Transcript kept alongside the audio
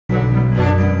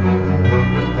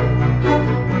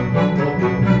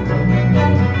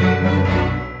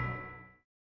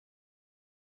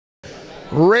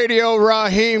Radio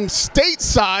Rahim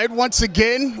stateside once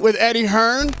again with Eddie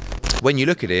Hearn. When you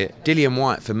look at it, Dillian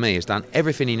Whyte, for me, has done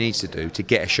everything he needs to do to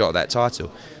get a shot at that title.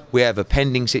 We have a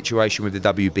pending situation with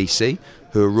the WBC,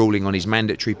 who are ruling on his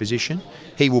mandatory position.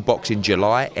 He will box in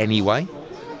July anyway,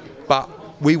 but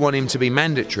we want him to be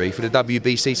mandatory for the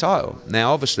WBC title.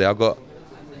 Now, obviously, I've got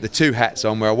the two hats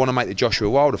on where I want to make the Joshua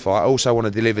Wilder fight. I also want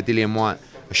to deliver Dillian Whyte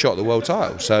a shot at the world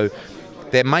title. So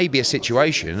there may be a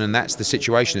situation, and that's the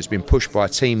situation that's been pushed by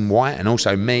Team White and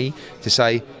also me, to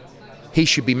say he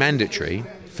should be mandatory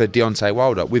for Deontay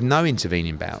Wilder with no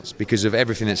intervening bouts because of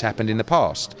everything that's happened in the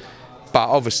past. But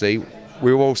obviously,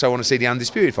 we also want to see the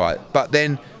undisputed fight. But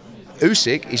then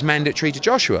Usyk is mandatory to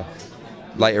Joshua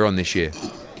later on this year.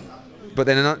 But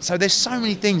then, so there's so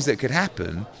many things that could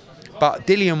happen. But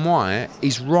Dillian Whyte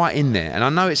is right in there, and I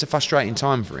know it's a frustrating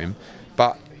time for him,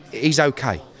 but he's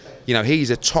okay. You know, he's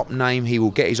a top name. He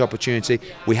will get his opportunity.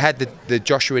 We had the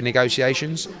Joshua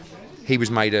negotiations. He was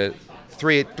made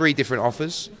three different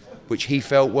offers, which he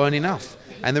felt weren't enough.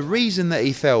 And the reason that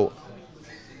he felt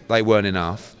they weren't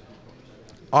enough,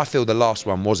 I feel the last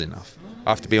one was enough.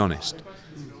 I have to be honest.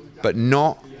 But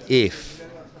not if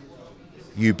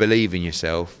you believe in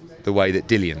yourself the way that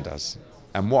Dillian does.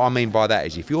 And what I mean by that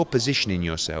is if you're positioning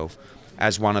yourself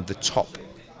as one of the top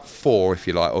 4, if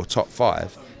you like, or top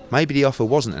 5, maybe the offer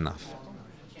wasn't enough.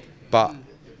 But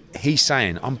he's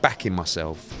saying, I'm backing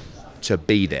myself to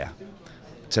be there,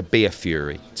 to be a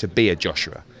Fury, to be a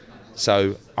Joshua.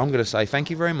 So I'm going to say thank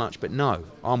you very much, but no,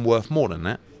 I'm worth more than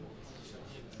that.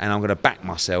 And I'm going to back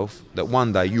myself that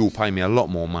one day you'll pay me a lot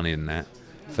more money than that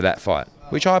for that fight,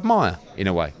 which I admire in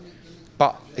a way.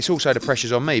 But it's also the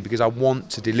pressure's on me because I want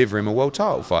to deliver him a world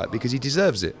title fight because he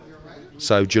deserves it.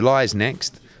 So July is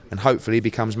next, and hopefully he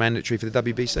becomes mandatory for the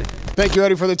WBC. Thank you,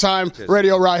 Eddie, for the time. Cheers.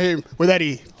 Radio Rahim with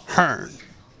Eddie Hearn.